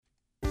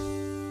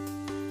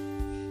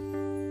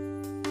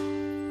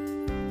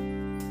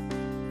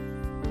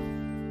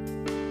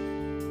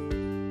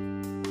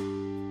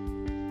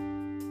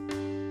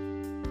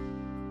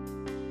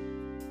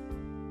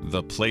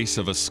the place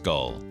of a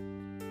skull,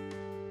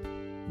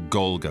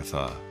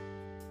 Golgotha,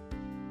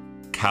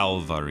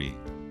 Calvary.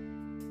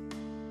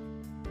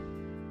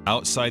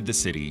 Outside the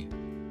city,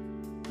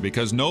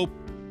 because no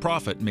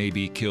prophet may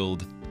be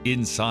killed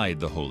inside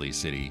the holy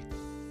city.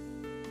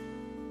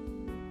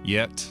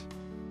 Yet,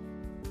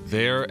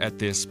 there at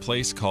this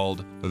place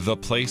called the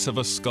place of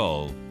a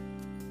skull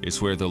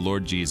is where the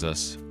Lord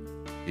Jesus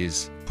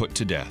is put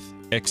to death,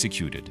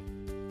 executed,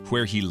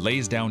 where he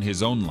lays down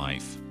his own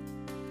life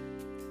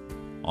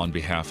on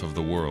behalf of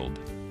the world.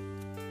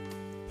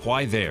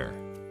 Why there?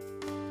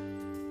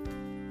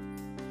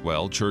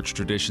 Well, church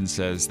tradition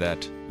says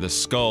that the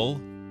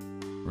skull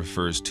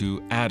refers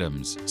to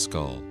Adam's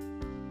skull.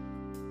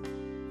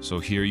 So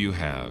here you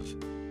have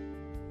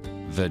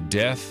the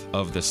death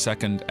of the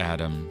second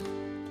Adam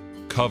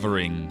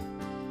covering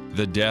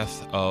the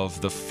death of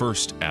the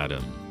first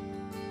Adam,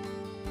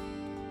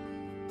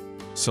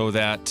 so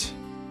that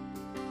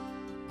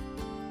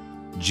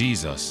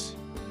Jesus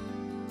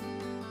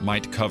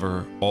might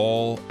cover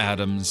all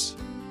Adam's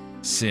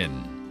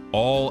sin,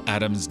 all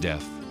Adam's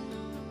death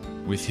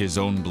with his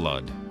own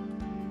blood,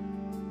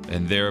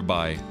 and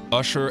thereby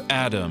usher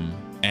Adam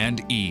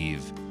and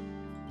Eve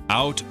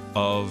out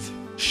of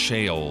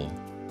Sheol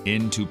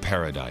into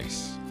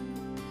paradise,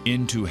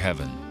 into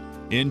heaven,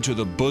 into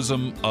the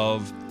bosom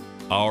of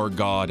our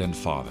God and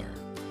Father,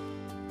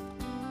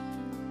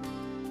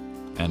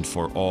 and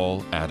for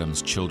all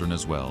Adam's children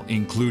as well,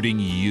 including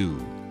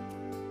you.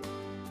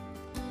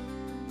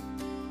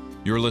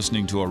 You're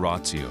listening to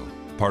Oratio,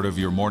 part of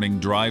your morning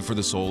drive for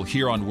the soul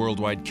here on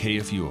Worldwide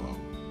KFUO.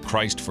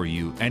 Christ for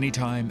you,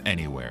 anytime,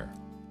 anywhere.